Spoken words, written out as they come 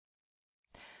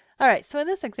All right, so in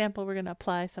this example, we're going to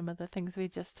apply some of the things we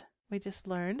just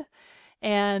learned.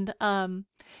 And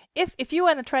if you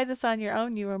want to try this on your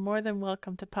own, you are more than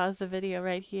welcome to pause the video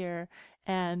right here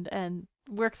and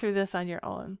work through this on your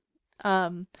own.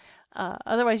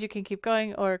 Otherwise, you can keep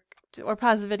going or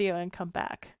pause the video and come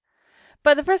back.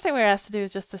 But the first thing we're asked to do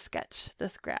is just to sketch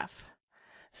this graph.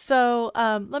 So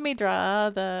let me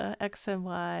draw the x and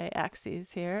y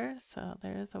axes here. So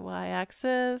there's the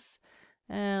y-axis,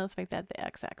 and let's make that the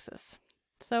x-axis.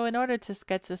 So in order to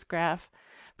sketch this graph,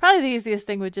 probably the easiest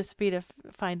thing would just be to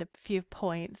find a few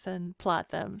points and plot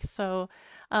them. So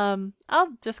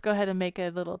I'll just go ahead and make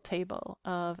a little table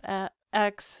of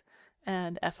x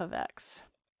and f of x.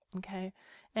 Okay,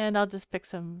 and I'll just pick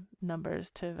some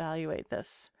numbers to evaluate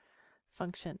this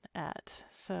function at.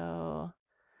 So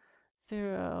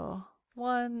 0,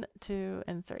 1, 2,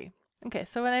 and 3. Okay,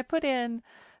 so when I put in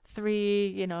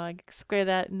 3, you know, I square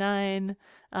that 9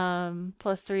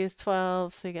 plus 3 is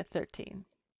 12, so you get 13.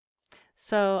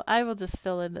 So I will just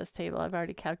fill in this table. I've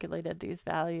already calculated these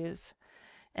values,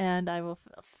 and I will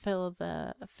fill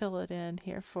it in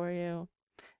here for you.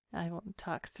 I won't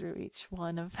talk through each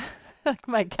one of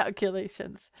my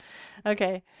calculations.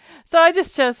 Okay, so I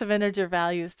just chose some integer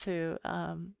values to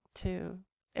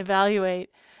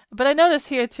evaluate. But I notice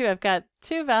here too, I've got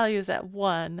two values at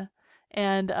 1,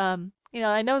 and you know,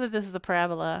 I know that this is a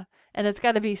parabola, and it's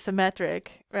got to be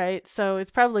symmetric, right? So it's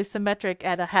probably symmetric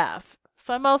at a half.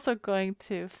 So I'm also going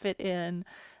to fit in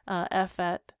f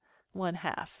at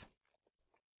 1/2.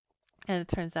 And it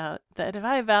turns out that if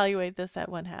I evaluate this at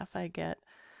 1/2, I get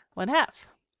 1/2.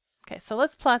 Okay, so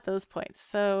let's plot those points.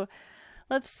 So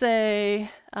let's say,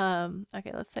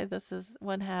 okay, let's say this is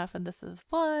 1/2 and this is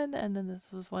 1, and then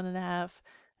this was 1.5,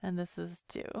 and this is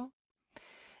 2.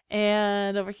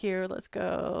 And over here, let's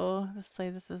say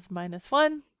this is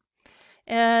 -1.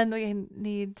 And we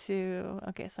need to,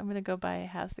 okay, so I'm going to go by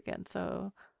halves again.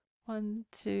 So 1,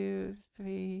 2,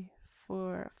 3,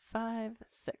 4, 5,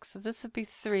 6. So this would be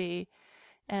 3,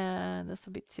 and this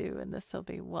will be 2, and this will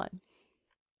be 1.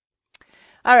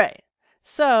 All right,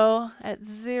 so at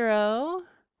 0,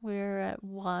 we're at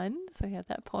 1, so we have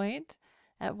that point.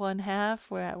 At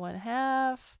 1/2, we're at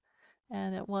 1/2,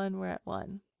 and at 1, we're at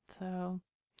 1. So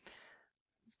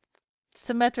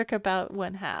symmetric about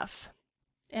 1/2.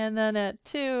 And then at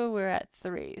 2, we're at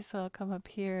 3. So I'll come up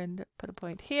here and put a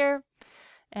point here.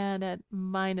 And at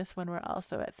 -1, we're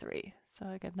also at 3. So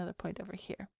I get another point over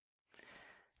here.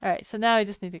 All right, so now I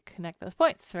just need to connect those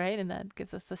points, right? And that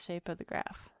gives us the shape of the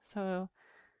graph. So,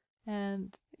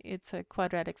 and it's a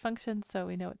quadratic function, so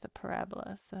we know it's a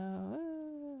parabola.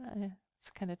 So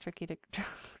it's kind of tricky to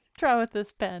draw with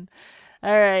this pen.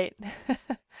 All right,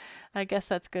 I guess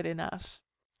that's good enough.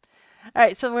 All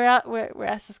right, so we're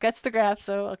asked to sketch the graph.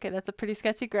 So okay, that's a pretty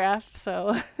sketchy graph.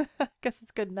 So I guess it's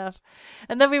good enough.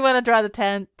 And then we want to draw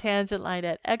the tangent line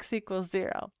at x equals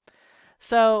 0.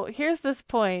 So here's this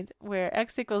point where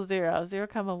x equals 0, 0,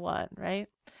 1, right?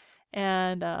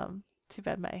 And too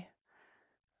bad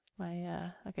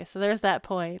okay, so there's that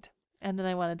point. And then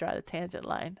I want to draw the tangent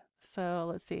line. So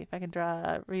let's see if I can draw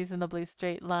a reasonably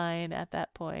straight line at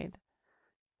that point.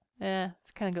 Yeah,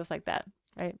 it kind of goes like that,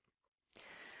 right?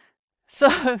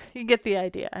 So you get the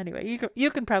idea. Anyway,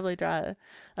 you can probably draw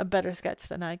a better sketch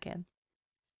than I can.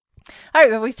 All right,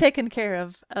 well, we've taken care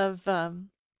of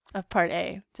part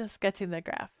A, just sketching the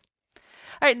graph.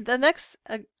 All right, the next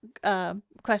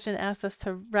question asks us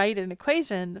to write an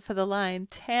equation for the line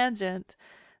tangent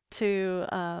to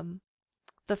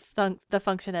the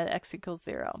function at x equals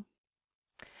 0.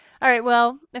 All right,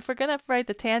 well, if we're going to write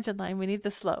the tangent line, we need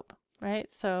the slope, right?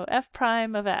 So f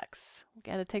prime of x, we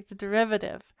got to take the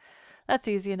derivative. That's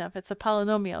easy enough. It's a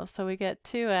polynomial, so we get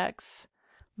 2x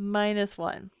minus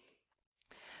 1.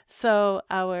 So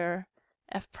our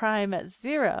f prime at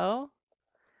 0,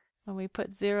 when we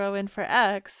put 0 in for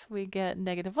x, we get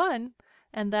 -1,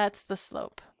 and that's the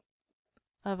slope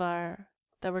of that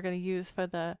we're going to use for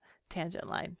the tangent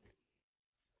line.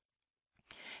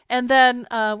 And then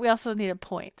we also need a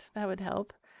point. That would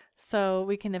help. So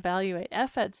we can evaluate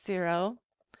f at 0.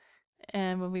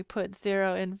 And when we put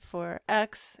 0 in for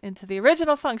x into the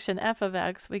original function f of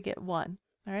x, we get 1.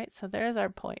 All right, so there's our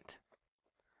point,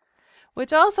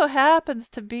 which also happens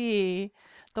to be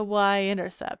the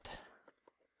y-intercept.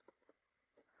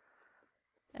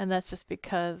 And that's just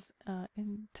because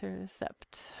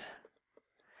intercept.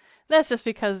 That's just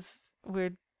because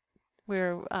the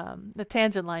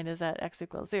tangent line is at x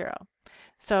equals 0.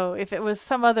 So if it was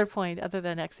some other point other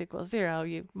than x equals 0,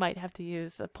 you might have to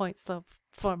use the point slope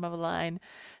form of a line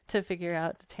to figure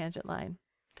out the tangent line.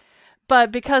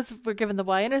 But because we're given the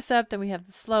y-intercept and we have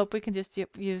the slope, we can just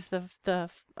use the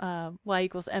y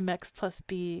equals mx plus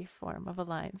b form of a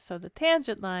line. So the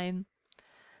tangent line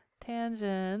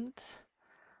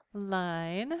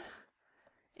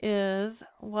is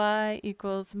y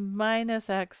equals minus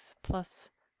x plus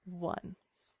 1.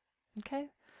 Okay,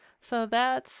 so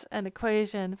that's an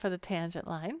equation for the tangent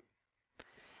line.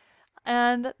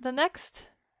 And the next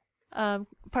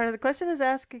part of the question is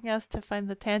asking us to find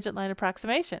the tangent line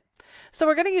approximation. So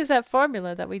we're going to use that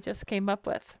formula that we just came up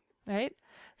with, right?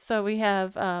 So we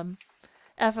have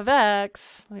f of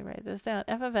x, let me write this down,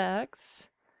 f of x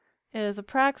is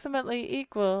approximately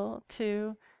equal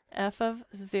to f of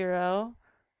 0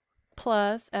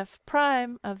 plus f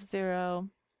prime of 0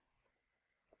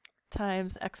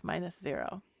 times x minus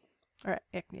 0, or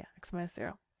yeah, x minus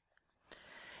 0.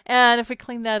 And if we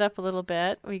clean that up a little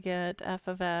bit, we get f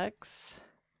of x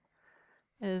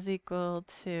is equal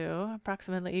to,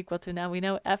 approximately equal to, now we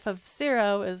know f of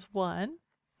 0 is 1.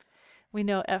 We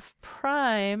know f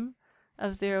prime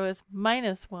of 0 is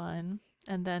minus 1,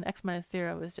 and then x minus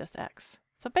 0 is just x.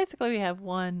 So basically we have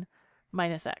 1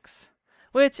 minus x,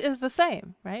 which is the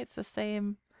same, right? It's the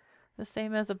same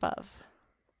as above.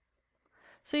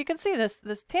 So you can see this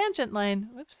tangent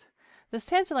line, whoops, this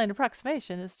tangent line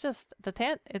approximation is just the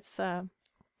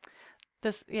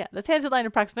the tangent line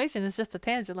approximation is just a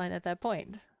tangent line at that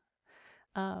point.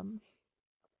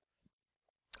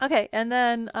 Okay, and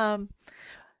then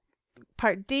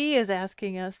part D is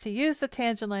asking us to use the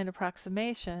tangent line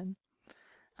approximation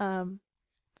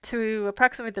to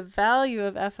approximate the value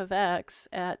of f of x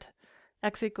at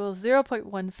x equals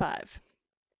 0.15.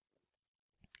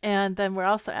 And then we're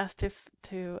also asked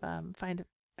to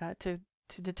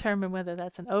determine whether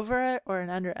that's an over or an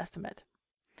underestimate.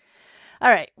 All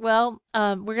right, well,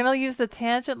 we're going to use the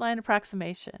tangent line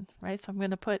approximation, right? So I'm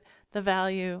going to put the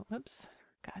value,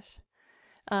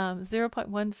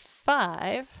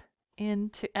 0.15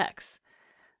 into x.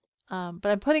 But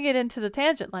I'm putting it into the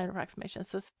tangent line approximation,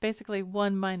 so it's basically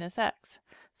 1 minus x.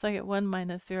 So I get 1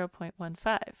 minus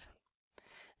 0.15.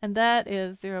 And that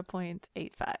is 0.85.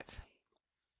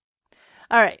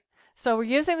 All right, so we're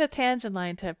using the tangent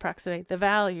line to approximate the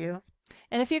value.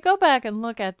 And if you go back and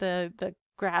look at the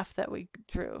graph that we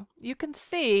drew, you can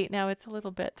see, now it's a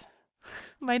little bit,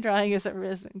 my drawing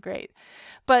isn't great,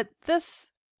 but this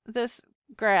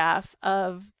graph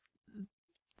of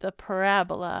the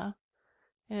parabola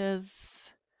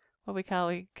is what we call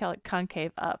it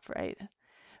concave up, right?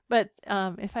 But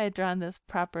if I had drawn this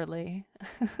properly,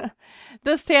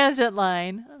 this tangent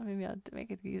line, maybe I'll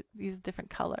make it use a different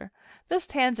color. This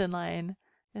tangent line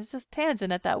is just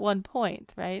tangent at that one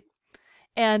point, right?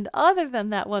 And other than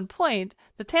that one point,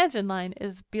 the tangent line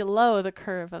is below the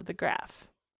curve of the graph.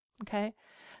 Okay,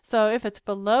 so if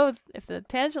the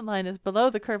tangent line is below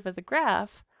the curve of the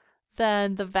graph,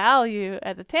 then the value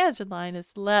at the tangent line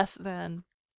is less than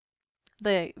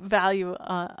the value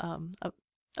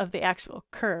of the actual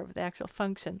curve, the actual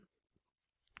function.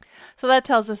 So that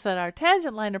tells us that our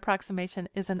tangent line approximation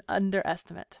is an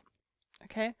underestimate.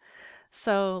 Okay,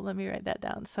 so let me write that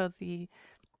down. So the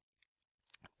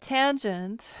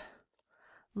tangent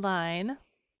line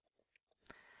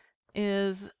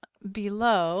is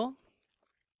below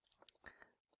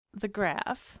the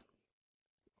graph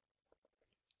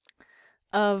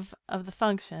of the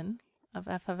function of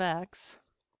f of x.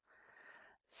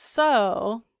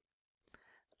 So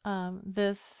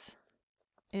this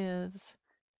is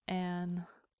an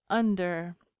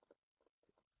underestimate.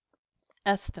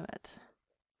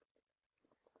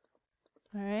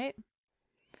 All right.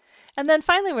 And then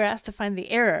finally, we're asked to find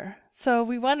the error. So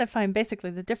we want to find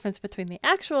basically the difference between the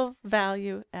actual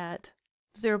value at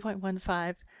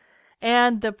 0.15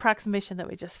 and the approximation that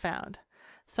we just found.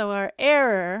 So our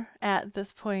error at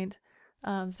this point,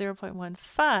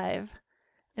 0.15,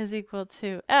 is equal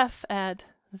to f at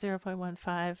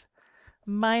 0.15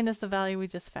 minus the value we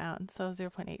just found, so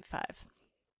 0.85.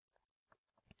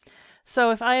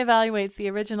 So if I evaluate the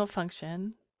original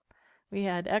function, we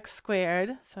had x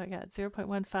squared, so I got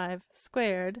 0.15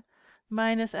 squared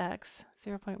minus x,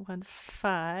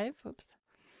 0.15, whoops,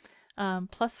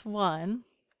 plus 1,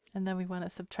 and then we want to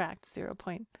subtract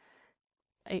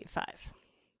 0.85.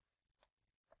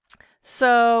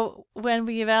 So when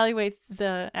we evaluate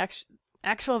the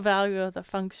actual value of the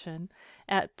function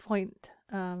at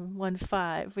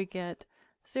 0.15, we get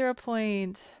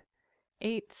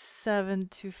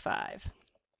 0.8725.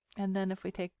 And then if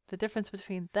we take the difference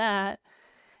between that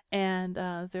and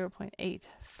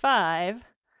 0.85,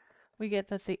 we get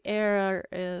that the error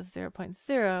is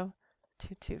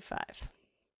 0.0225.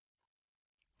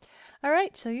 All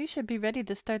right, so you should be ready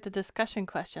to start the discussion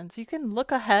questions. You can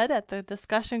look ahead at the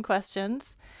discussion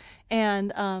questions,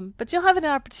 and but you'll have an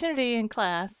opportunity in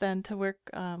class then to work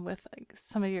with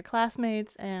some of your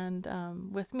classmates and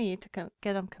with me to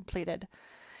get them completed.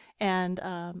 And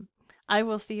I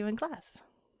will see you in class.